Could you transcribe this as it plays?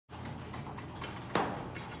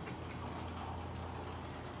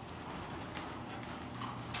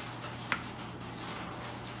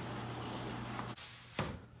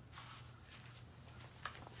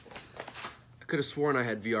could have sworn I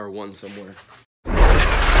had VR1 somewhere.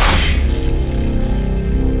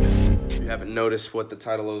 If you haven't noticed what the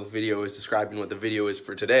title of the video is describing what the video is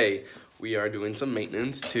for today, we are doing some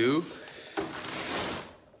maintenance to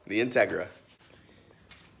the Integra.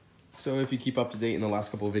 So if you keep up to date in the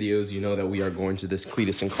last couple of videos, you know that we are going to this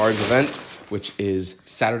Cleetus and Cars event, which is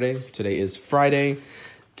Saturday. Today is Friday.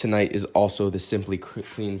 Tonight is also the Simply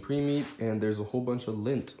Clean pre-meet, and there's a whole bunch of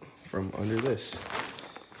lint from under this.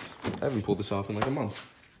 I haven't pulled this off in like a month.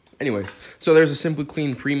 Anyways, so there's a Simply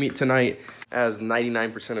Clean pre-meet tonight. As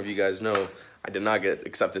 99% of you guys know, I did not get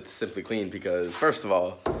accepted to Simply Clean because, first of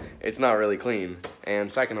all, it's not really clean.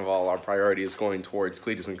 And second of all, our priority is going towards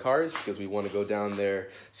Cleetus and Cars because we want to go down there,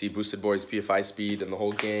 see Boosted Boys, PFI Speed, and the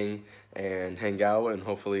whole gang, and hang out and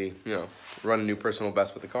hopefully, you know, run a new personal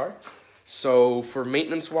best with the car. So for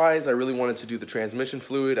maintenance-wise, I really wanted to do the transmission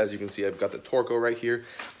fluid. As you can see, I've got the Torco right here.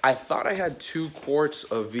 I thought I had 2 quarts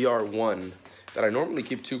of VR1 that I normally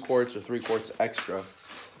keep 2 quarts or 3 quarts extra,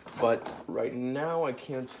 but right now I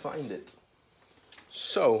can't find it.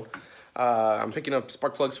 So I'm picking up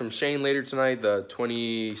spark plugs from Shane later tonight. The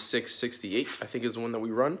 2668, I think, is the one that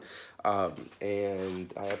we run.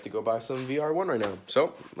 And I have to go buy some VR1 right now.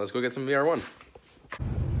 So let's go get some VR1.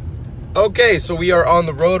 Okay, so we are on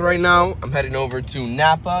the road right now. I'm heading over to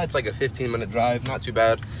Napa. It's like a 15-minute drive, not too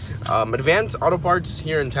bad. Advanced Auto Parts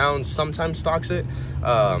here in town sometimes stocks it.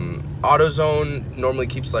 AutoZone normally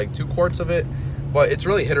keeps like 2 quarts of it, but it's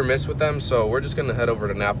really hit or miss with them, so we're just gonna head over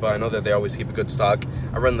to Napa. I know that they always keep a good stock.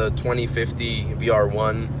 I run the 2050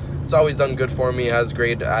 VR1. It's always done good for me. It has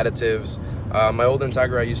great additives. My old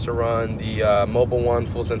Integra, I used to run the mobile one,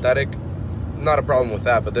 full synthetic. Not a problem with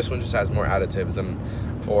that, but this one just has more additives, and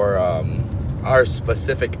for our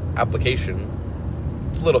specific application,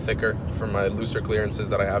 it's a little thicker for my looser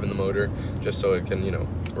clearances that I have in the motor, just so it can, you know,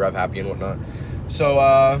 rev happy and whatnot. So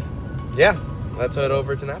yeah, let's head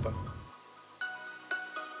over to Napa.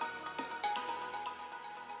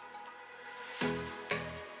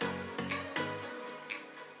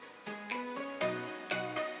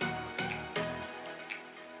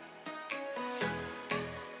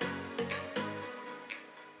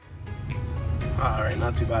 All right,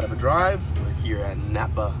 not too bad of a drive. We're here at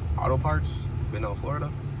Napa Auto Parts, Middle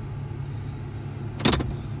Florida.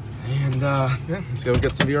 And yeah, let's go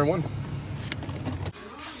get some VR1.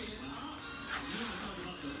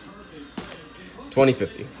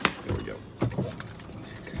 $20.50. There we go.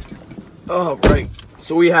 All right,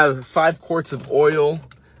 so we have 5 quarts of oil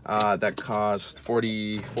that cost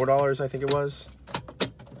 $44, I think it was.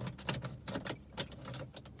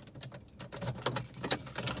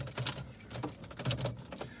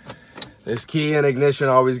 This key and ignition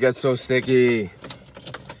always gets so sticky.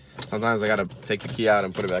 Sometimes I gotta take the key out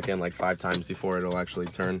and put it back in like 5 times before it'll actually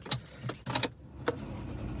turn.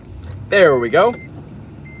 There we go.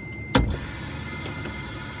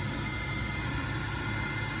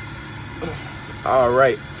 All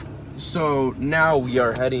right, so now we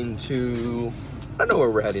are heading to, I don't know where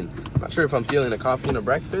we're heading. I'm not sure if I'm feeling a coffee and a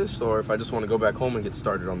breakfast or if I just want to go back home and get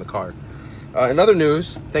started on the car. In other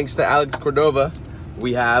news, thanks to Alex Cordova,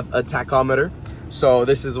 we have a tachometer. So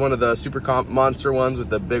this is one of the super comp monster ones with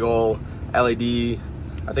the big old LED,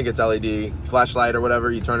 I think it's LED flashlight or whatever.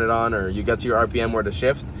 You turn it on or you get to your RPM where to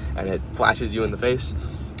shift and it flashes you in the face.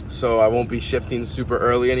 So I won't be shifting super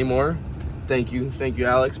early anymore. Thank you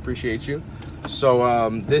Alex, appreciate you. So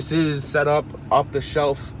this is set up off the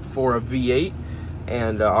shelf for a V8.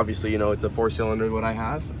 And obviously, you know, it's a 4-cylinder what I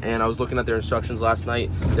have. And I was looking at their instructions last night.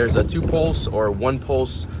 There's a 2-pulse or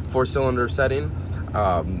 1-pulse 4-cylinder setting.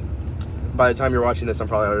 By the time you're watching this, I'm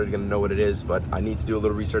probably already gonna know what it is, but I need to do a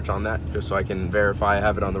little research on that just so I can verify I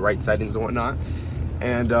have it on the right settings and whatnot.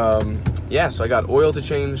 And yeah, so I got oil to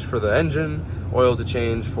change for the engine, oil to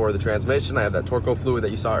change for the transmission. I have that Torco fluid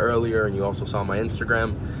that you saw earlier and you also saw on my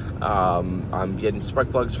Instagram. I'm getting spark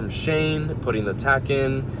plugs from Shane, putting the tack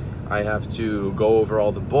in. I have to go over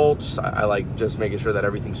all the bolts. I like just making sure that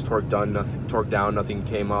everything's torqued down, nothing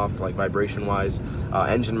came off like vibration wise.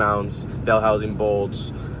 Engine mounts, bell housing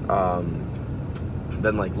bolts,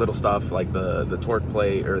 then like little stuff like the torque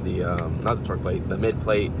plate or the not the torque plate, the mid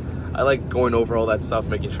plate. I like going over all that stuff,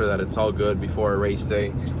 making sure that it's all good before a race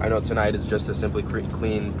day. I know tonight is just a Simply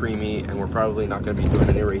Clean pre-meet and we're probably not going to be doing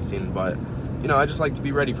any racing, but you know, I just like to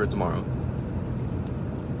be ready for tomorrow.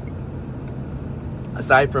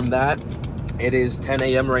 Aside from that, it is 10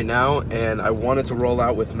 a.m. right now, and I wanted to roll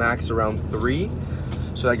out with Max around 3,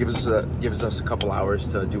 so that gives us a couple hours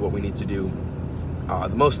to do what we need to do.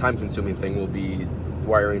 The most time-consuming thing will be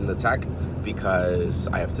wiring the tech, because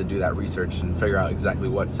I have to do that research and figure out exactly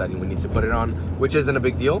what setting we need to put it on, which isn't a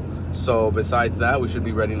big deal. So besides that, we should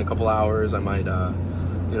be ready in a couple hours. I might,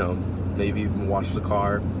 you know, maybe even wash the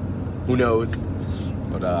car. Who knows?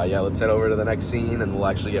 But yeah, let's head over to the next scene and we'll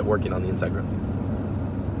actually get working on the Integra.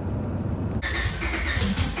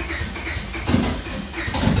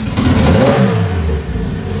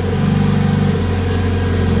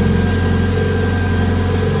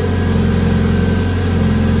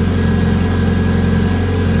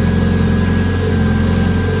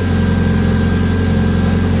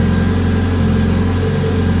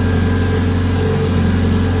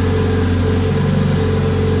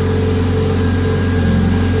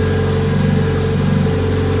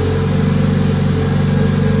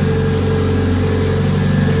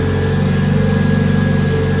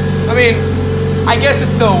 I guess it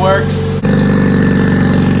still works. I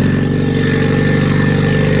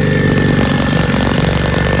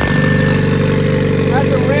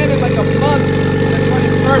haven't ran in like a month, and it's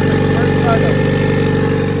running perfect. First time.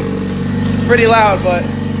 It's pretty loud, but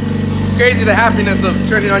it's crazy the happiness of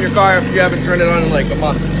turning on your car after you haven't turned it on in like a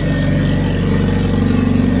month.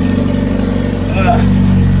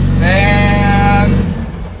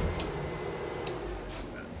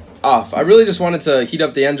 Off. I really just wanted to heat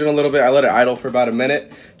up the engine a little bit. I let it idle for about a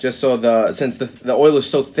minute, just so since the oil is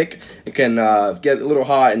so thick, it can get a little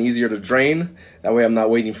hot and easier to drain. That way I'm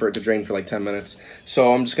not waiting for it to drain for like 10 minutes.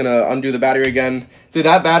 So I'm just gonna undo the battery again. Through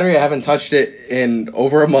that battery, I haven't touched it in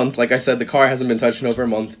over a month. Like I said, the car hasn't been touched in over a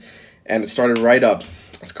month, and it started right up.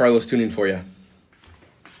 That's Carlos tuning for you.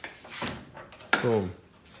 Boom.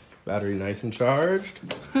 Battery nice and charged.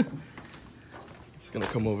 Just gonna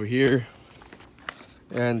come over here.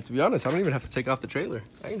 And to be honest, I don't even have to take off the trailer.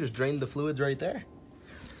 I can just drain the fluids right there.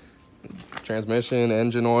 Transmission,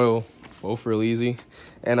 engine oil, both real easy.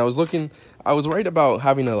 And I was worried about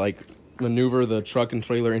having to like maneuver the truck and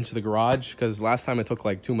trailer into the garage, because last time it took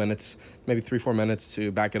like 2 minutes, maybe 3-4 minutes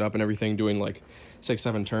to back it up and everything, doing like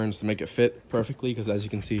 6-7 turns to make it fit perfectly, because as you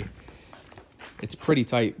can see, it's pretty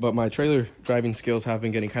tight. But my trailer driving skills have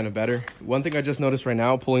been getting kind of better. One thing I just noticed right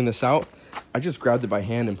now, pulling this out, I just grabbed it by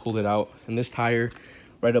hand and pulled it out. And this tire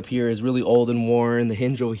right up here is really old and worn. The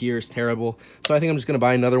hinge over here is terrible. So I think I'm just gonna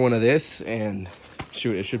buy another one of this, and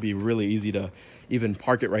shoot, it should be really easy to even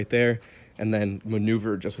park it right there and then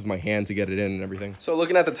maneuver just with my hand to get it in and everything. So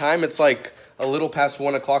looking at the time, it's like a little past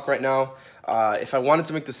 1 o'clock right now. If I wanted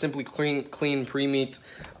to make the Simply Clean pre-meet,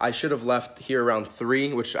 I should have left here around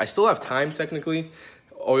 3, which I still have time technically.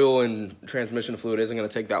 Oil and transmission fluid isn't gonna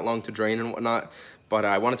take that long to drain and whatnot, but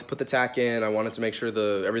I wanted to put the tack in. I wanted to make sure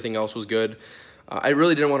everything else was good. I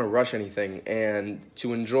really didn't want to rush anything, and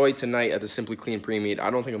to enjoy tonight at the Simply Clean pre-meet, I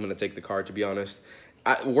don't think I'm going to take the car, to be honest.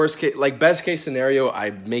 Worst case, like best case scenario, I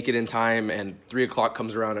make it in time and 3 o'clock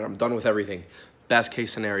comes around and I'm done with everything. Best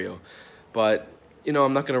case scenario. But, you know,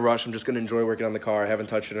 I'm not going to rush. I'm just going to enjoy working on the car. I haven't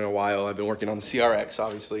touched it in a while. I've been working on the CRX,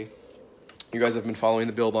 obviously. You guys have been following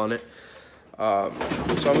the build on it.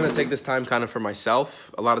 So I'm going to take this time kind of for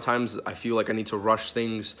myself. A lot of times I feel like I need to rush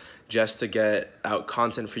things just to get out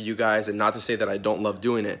content for you guys, and not to say that I don't love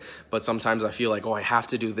doing it, but sometimes I feel like, oh, I have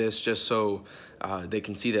to do this just so they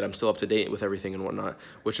can see that I'm still up to date with everything and whatnot,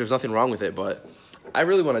 which there's nothing wrong with it, but I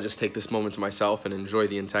really want to just take this moment to myself and enjoy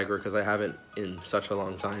the Integra, because I haven't in such a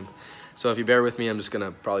long time. So if you bear with me, I'm just going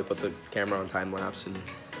to probably put the camera on time lapse and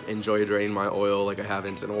enjoy draining my oil like I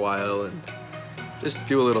haven't in a while, and just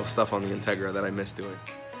do a little stuff on the Integra that I miss doing.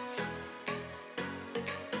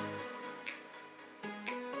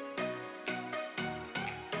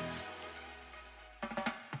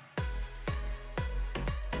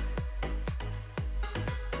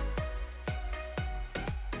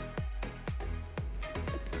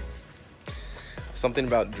 Something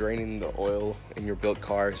about draining the oil in your built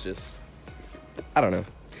car is just, I don't know.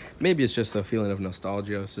 Maybe it's just a feeling of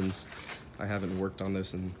nostalgia, since I haven't worked on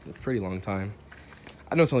this in a pretty long time.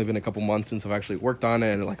 I know it's only been a couple months since I've actually worked on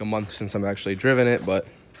it, and like a month since I've actually driven it, but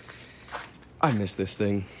I miss this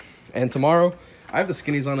thing. And tomorrow, I have the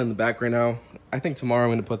skinnies on in the back right now. I think tomorrow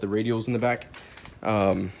I'm gonna put the radials in the back,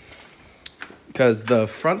 because the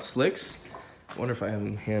front slicks, I wonder if I have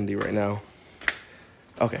them handy right now.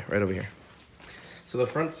 Okay, right over here. So the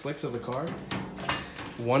front slicks of the car,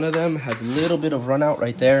 one of them has a little bit of run out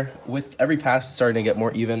right there. With every pass, it's starting to get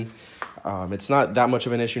more even. It's not that much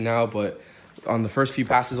of an issue now, but on the first few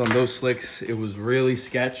passes on those slicks, it was really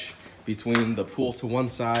sketch between the pull to one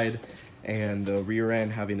side and the rear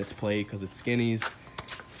end having its play because it's skinnies.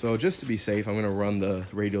 So just to be safe, I'm gonna run the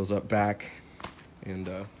radials up back. And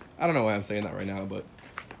I don't know why I'm saying that right now, but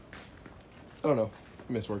I don't know,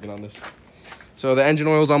 I miss working on this. So the engine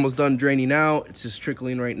oil is almost done draining out. It's just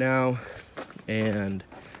trickling right now. And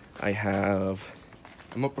I'm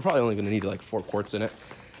probably only gonna need like 4 quarts in it,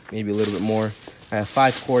 maybe a little bit more. I have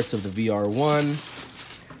 5 quarts of the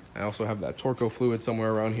VR1. I also have that Torco fluid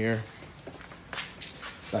somewhere around here,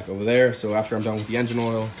 back over there. So after I'm done with the engine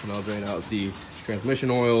oil, and I'll drain out the transmission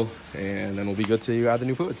oil, and then we'll be good to add the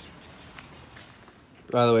new fluids.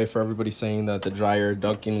 By the way, for everybody saying that the dryer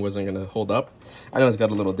dunking wasn't gonna hold up, I know it's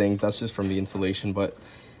got a little dings. That's just from the insulation, but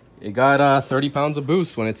it got 30 pounds of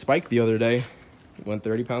boost when it spiked the other day. It went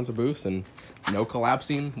 30 pounds of boost and no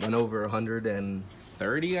collapsing. Went over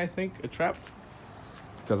 130, I think, it trapped,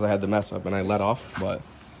 because I had the mess up and I let off, but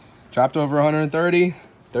trapped over 130,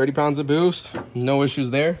 30 pounds of boost, no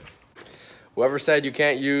issues there. Whoever said you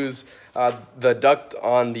can't use the duct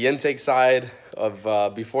on the intake side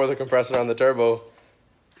of before the compressor on the turbo,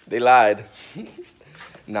 they lied.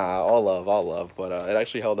 Nah, all love, but it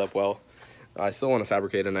actually held up well. I still want to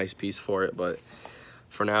fabricate a nice piece for it, but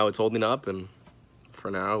for now it's holding up, and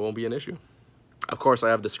for now it won't be an issue. Of course, I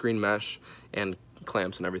have the screen mesh and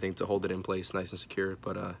clamps and everything to hold it in place nice and secure,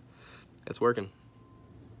 but it's working.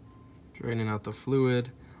 Draining out the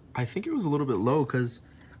fluid. I think it was a little bit low because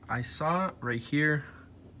I saw right here,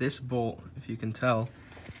 this bolt, if you can tell.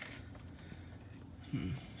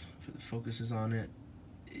 If the focus is on it,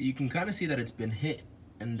 you can kind of see that it's been hit,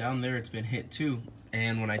 and down there it's been hit too.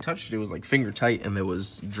 And when I touched it, it was like finger tight, and there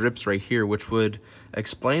was drips right here, which would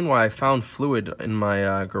explain why I found fluid in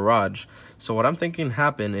my garage. So what I'm thinking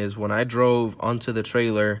happened is when I drove onto the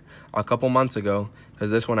trailer a couple months ago,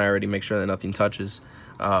 because this one I already make sure that nothing touches,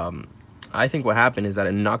 I think what happened is that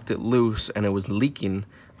it knocked it loose and it was leaking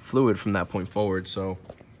fluid from that point forward. So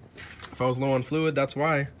if I was low on fluid, that's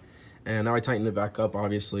why. And now I tightened it back up,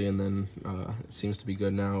 obviously, and then it seems to be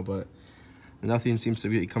good now, but nothing seems to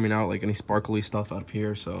be coming out, like any sparkly stuff up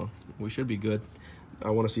here, so we should be good. I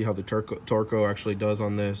want to see how the Torco actually does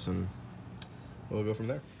on this, and we'll go from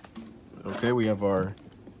there. Okay, we have our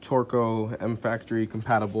Torco M Factory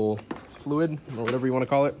compatible fluid, or whatever you want to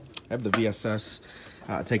call it. I have the VSS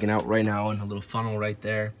taken out right now in a little funnel right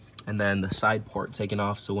there, and then the side port taken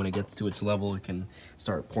off, so when it gets to its level, it can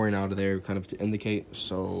start pouring out of there, kind of to indicate.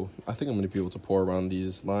 So I think I'm going to be able to pour around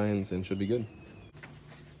these lines and should be good.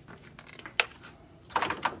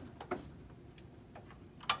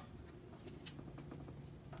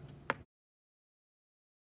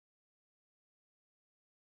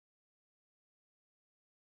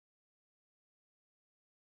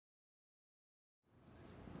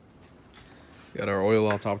 Got our oil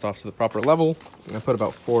all topped off to the proper level. I put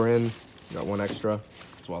about 4 in, got 1 extra,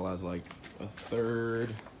 as well as like 1/3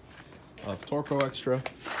 of Torco extra.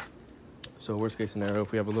 So worst case scenario,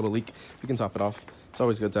 if we have a little leak, we can top it off. It's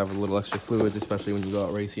always good to have a little extra fluids, especially when you go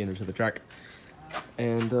out racing or to the track.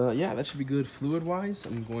 And yeah, that should be good fluid wise. I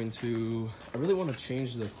really want to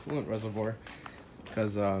change the coolant reservoir,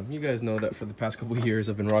 because you guys know that for the past couple of years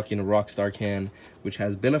I've been rocking a Rockstar can, which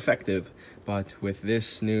has been effective, but with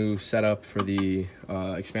this new setup for the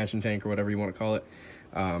expansion tank, or whatever you want to call it,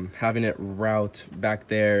 having it route back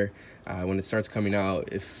there, when it starts coming out,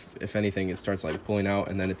 if anything, it starts like pulling out,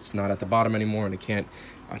 and then it's not at the bottom anymore, and it can't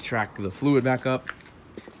track the fluid back up.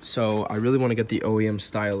 So I really want to get the OEM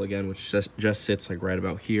style again, which just sits like right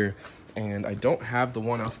about here, and I don't have the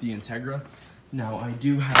one off the Integra. Now I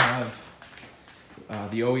do have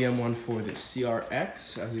the OEM one for the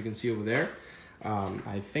CRX, as you can see over there.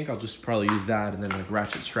 I think I'll just probably use that and then like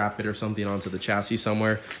ratchet strap it or something onto the chassis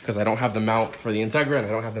somewhere, because I don't have the mount for the Integra and I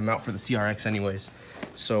don't have the mount for the CRX anyways.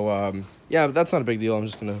 So yeah, but that's not a big deal. I'm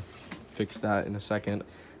just gonna fix that in a second,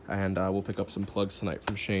 and we'll pick up some plugs tonight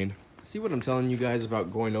from Shane. See what I'm telling you guys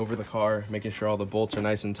about going over the car, making sure all the bolts are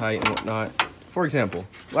nice and tight and whatnot. For example,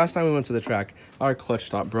 last time we went to the track, our clutch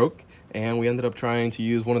stop broke, and we ended up trying to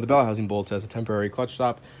use one of the bell housing bolts as a temporary clutch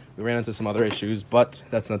stop. We ran into some other issues, but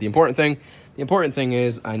that's not the important thing. The important thing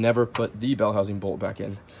is I never put the bell housing bolt back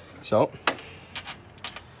in. So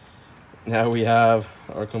now we have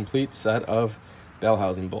our complete set of bell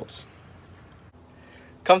housing bolts.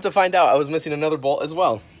 Come to find out, I was missing another bolt as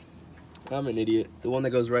well. I'm an idiot. The one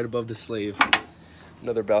that goes right above the slave.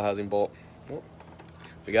 Another bell housing bolt. Oh,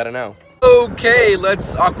 we got it now. Okay,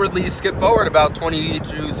 let's awkwardly skip forward about 20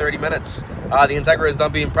 to 30 minutes. The Integra is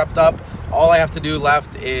done being prepped up. All I have left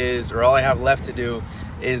to do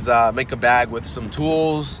is make a bag with some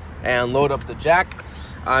tools and load up the jack.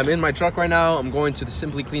 I'm in my truck right now. I'm going to the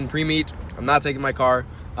Simply Clean pre-meet. I'm not taking my car.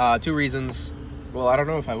 2 reasons. Well, I don't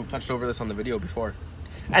know if I touched over this on the video before.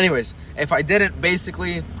 Anyways, if I did it,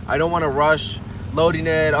 basically, I don't want to rush loading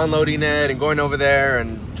it, unloading it, and going over there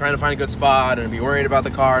and trying to find a good spot and be worried about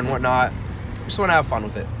the car and whatnot. I just want to have fun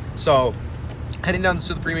with it. So Heading down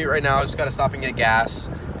to the pre-meet right now. Just got to stop and get gas,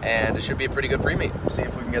 and it should be a pretty good pre-meet. See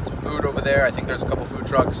if we can get some food over there. I think there's a couple food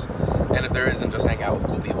trucks, and if there isn't, just hang out with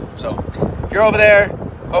cool people. So if you're over there,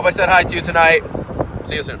 hope I said hi to you tonight.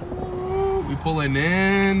 See you soon. We pulling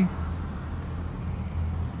in.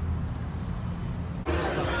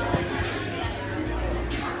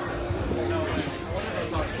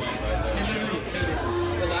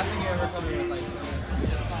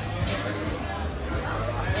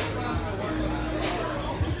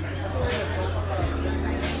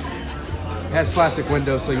 It has plastic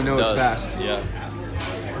windows, so you know it's fast. Yeah.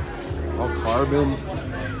 All carbon.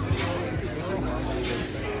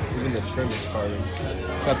 Even the trim is carbon.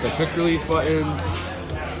 Got the quick release buttons.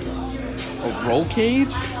 A roll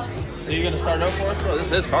cage. So you gonna start it up for us, bro?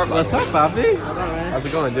 This is carbon. What's up, Bobby? How's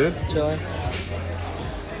it going, dude? Chilling.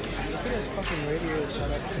 Look at his fucking radio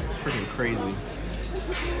setup. It's freaking crazy.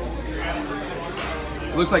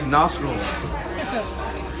 It looks like nostrils.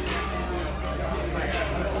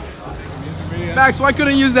 Max, why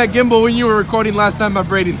couldn't you use that gimbal when you were recording last time at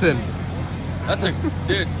Bradenton? That's a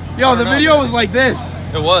dude. Yo, the video was like this.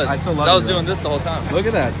 It was. I still love I was it, doing this the whole time. Look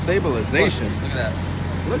at that stabilization. Look at that.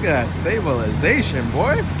 Look at that stabilization,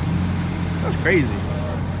 boy. That's crazy.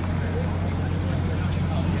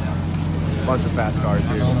 Bunch of fast cars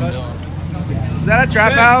here. Is that a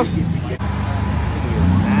trap house?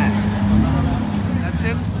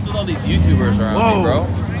 That's what all these YouTubers are on, me, bro.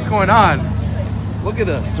 What's going on? Look at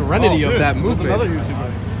the serenity of that movement. Another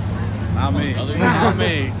YouTuber. Not me. Not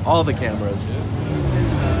me. All the cameras.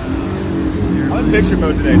 I'm in picture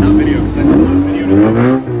mode today, not video, because I saw the video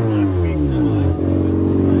last week.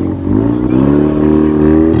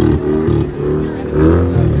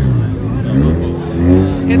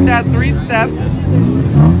 Hit that 3-step.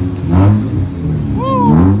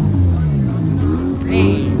 Woo!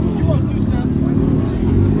 Hey.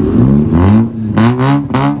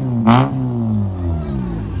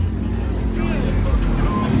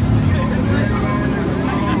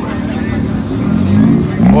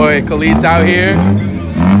 Boy, Khalid's out here.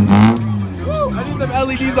 Woo, I need them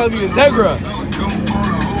LEDs on the Integra.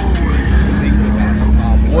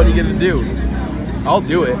 What are you gonna do? I'll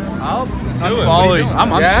do it. I'm following. I'm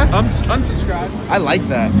unsubscribed. I like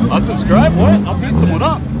that. Unsubscribe? What? I'll beat someone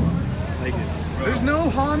up. Like it. There's no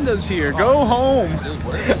Hondas here. Go home.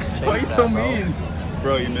 Why are you so mean?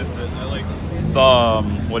 Bro, you missed it. I like saw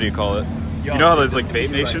what do you call it? You know how there's like Vape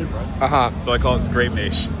Nation? Uh-huh. So I call it Scrape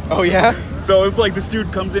Nation. Oh yeah? So it's like this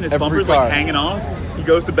dude comes in, his Every bumper's car. like hanging off. He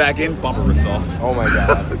goes to back in, bumper rips off. Oh my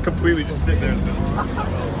god. Completely just sitting there in the middle.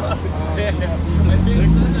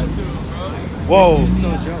 Whoa.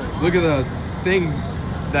 Look at the things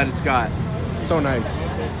that it's got. So nice.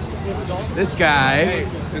 This guy. Hey,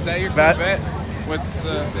 is that your Vet- Corvette? With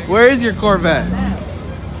the thing? Where is your Corvette?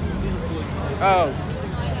 Oh.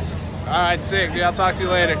 Alright, sick. Dude, I'll talk to you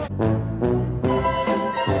later.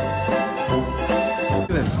 Look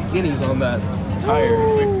at them skinnies on that tire.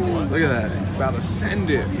 Look at that. About to send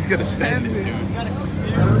it. He's gonna send it, dude.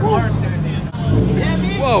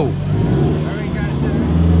 Whoa.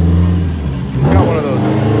 He's got one of those.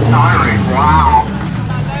 Wow.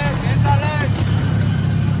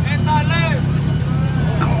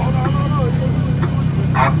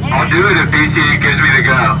 I'll do it if BC gives me the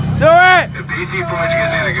go. Do it! If BC Forge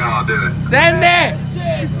gives me the go, I'll do it. Send it!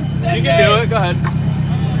 You can do it. Go ahead.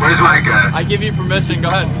 Where's my guy? I give you permission. Go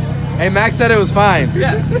ahead. Hey, Max said it was fine.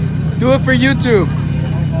 Yeah. Do it for YouTube.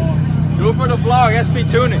 Do it for the vlog. SP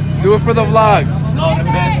Tuning. Do it for the vlog. Load the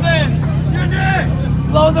piston.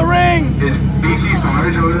 Load the ring! Is BC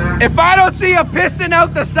Forge over there? If I don't see a piston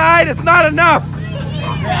out the side, it's not enough.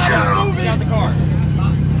 Get out the car.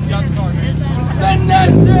 Get out the car. Send that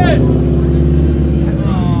shit.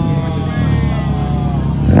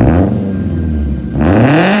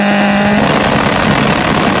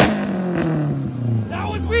 That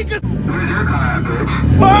was weak as. Where's your car at, bitch?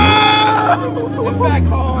 Whoa! It's back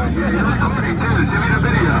home. Yeah, you look funny too. Send me the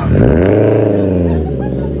video.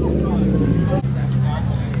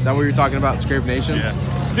 Is that what you're talking about, Scrape Nation? Yeah.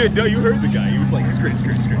 Dude, no, you heard the guy. He was like, scrape.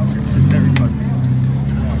 Very funny.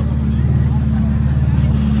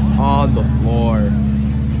 On the floor.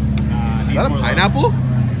 Is that a pineapple?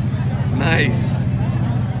 Nice.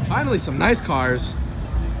 Finally, some nice cars.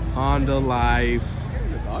 Honda Life.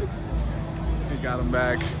 You got him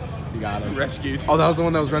back. You got him. Rescued. Oh, that was the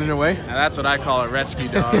one that was running away? Now that's what I call a rescue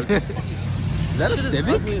dog. Is that a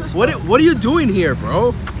Civic? What are you doing here,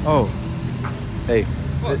 bro? Oh. Hey.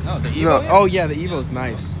 What? No, the Evo. No. Oh, yeah, the Evo's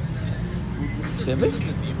nice. Civic? This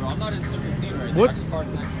isn't Evo. I'm not in Civic Need right now. What? I just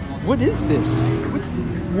parked next to one. What is this?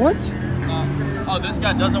 What? Oh, this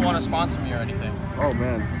guy doesn't want to sponsor me or anything. Oh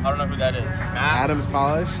man. I don't know who that is. Matt? Adam's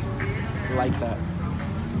polished. Like that.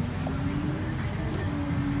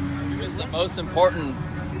 It's the most important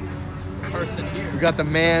person here. We got the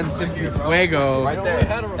man Simply Fuego. Right there.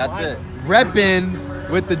 That's it. Reppin'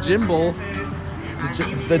 with the gimbal.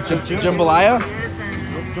 The jambalaya?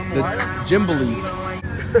 The gimbally.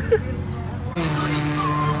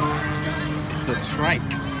 It's a trike.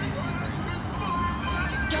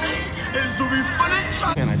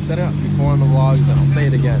 And I said it before on the vlogs and I'll say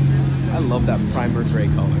it again. I love that primer gray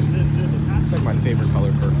color. It's like my favorite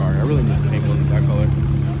color for a car. I really need to paint one with that color.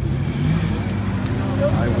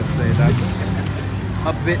 I would say that's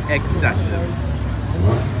a bit excessive.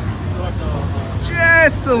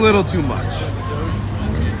 Just a little too much.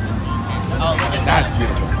 That's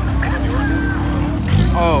beautiful.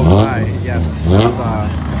 Oh my, yes.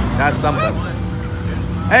 That's something.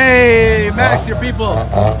 Hey, Max, your people.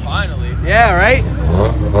 Finally. Yeah, right?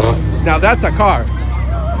 Now that's a car.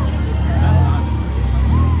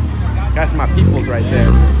 That's my peoples right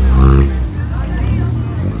there.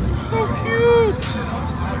 So cute.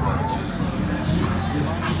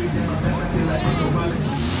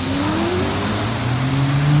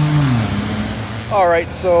 All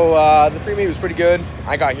right, so the pre-meet was pretty good.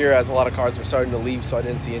 I got here as a lot of cars were starting to leave, so I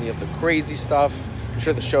didn't see any of the crazy stuff. I'm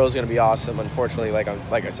sure the show is going to be awesome. Unfortunately, like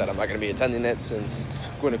I said, I'm not going to be attending it since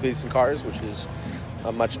I'm going to Cleetus and Cars, which is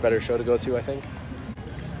a much better show to go to, I think.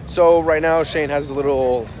 So right now, Shane has a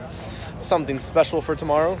little something special for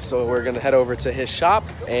tomorrow, so we're going to head over to his shop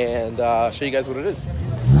and show you guys what it is.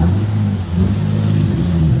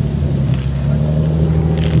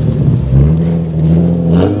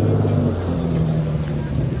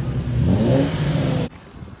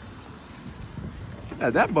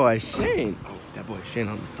 That boy Shane. Oh, that boy Shane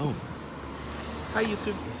on the phone. Hi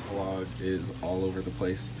YouTube. This vlog is all over the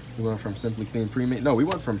place. We went from Simply Clean Pre-Meet. No, we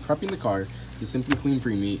went from prepping the car to Simply Clean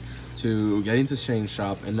Pre-Meet to getting to Shane's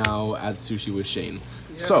shop and now at sushi with Shane.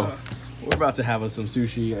 Yeah. So we're about to have us some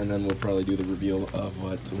sushi and then we'll probably do the reveal of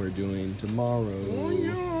what we're doing tomorrow. Oh,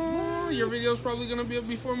 yeah. Your video's probably gonna be up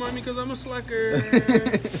before mine because I'm a slacker.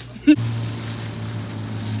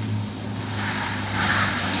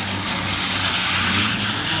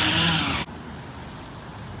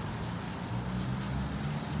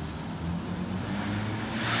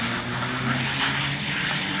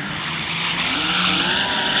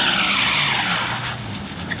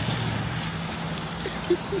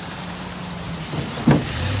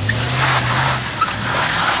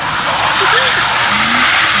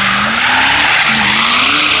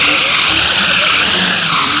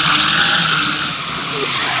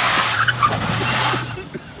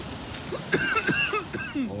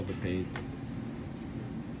 All the paint.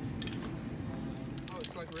 Oh,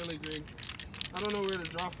 it's like really green. I don't know where to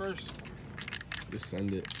draw first. Just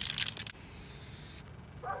send it.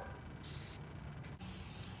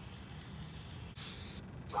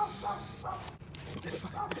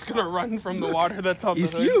 It's gonna run from the water that's on the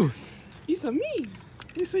It's hood. you. It's a me.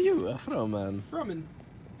 It's a you. Frommen. Frommen.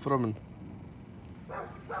 Frommen.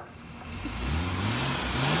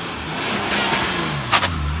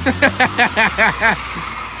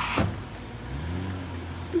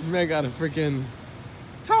 This man got a freaking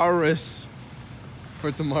Taurus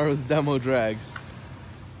for tomorrow's demo drags.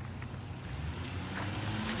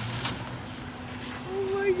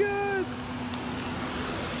 Oh my god.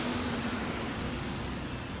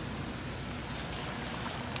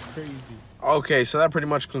 Crazy. Okay, so that pretty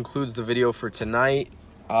much concludes the video for tonight.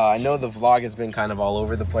 I know the vlog has been kind of all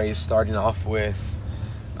over the place, starting off with,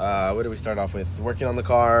 what did we start off with? Working on the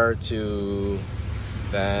car, to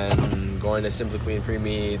then going to Simply Clean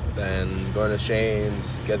Pre-Meet, then going to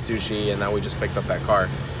Shane's, get sushi, and now we just picked up that car.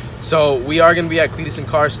 So we are going to be at Cleetus and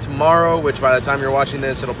Cars tomorrow, which by the time you're watching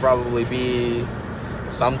this, it'll probably be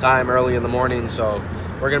sometime early in the morning. So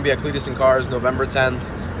we're going to be at Cleetus and Cars November 10th.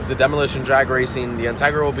 It's a demolition drag racing. The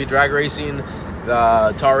Integra will be drag racing.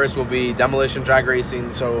 The Taurus will be demolition drag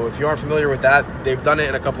racing. So if you aren't familiar with that, they've done it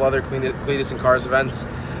in a couple other Cleetus and Cars events.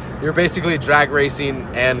 You're basically drag racing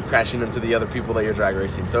and crashing into the other people that you're drag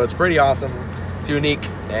racing. So it's pretty awesome. It's unique,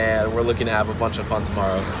 and we're looking to have a bunch of fun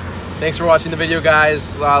tomorrow. Thanks for watching the video,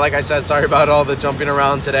 guys. Like I said, sorry about all the jumping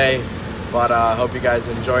around today, but I hope you guys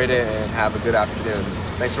enjoyed it and have a good afternoon.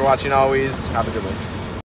 Thanks for watching always. Have a good one.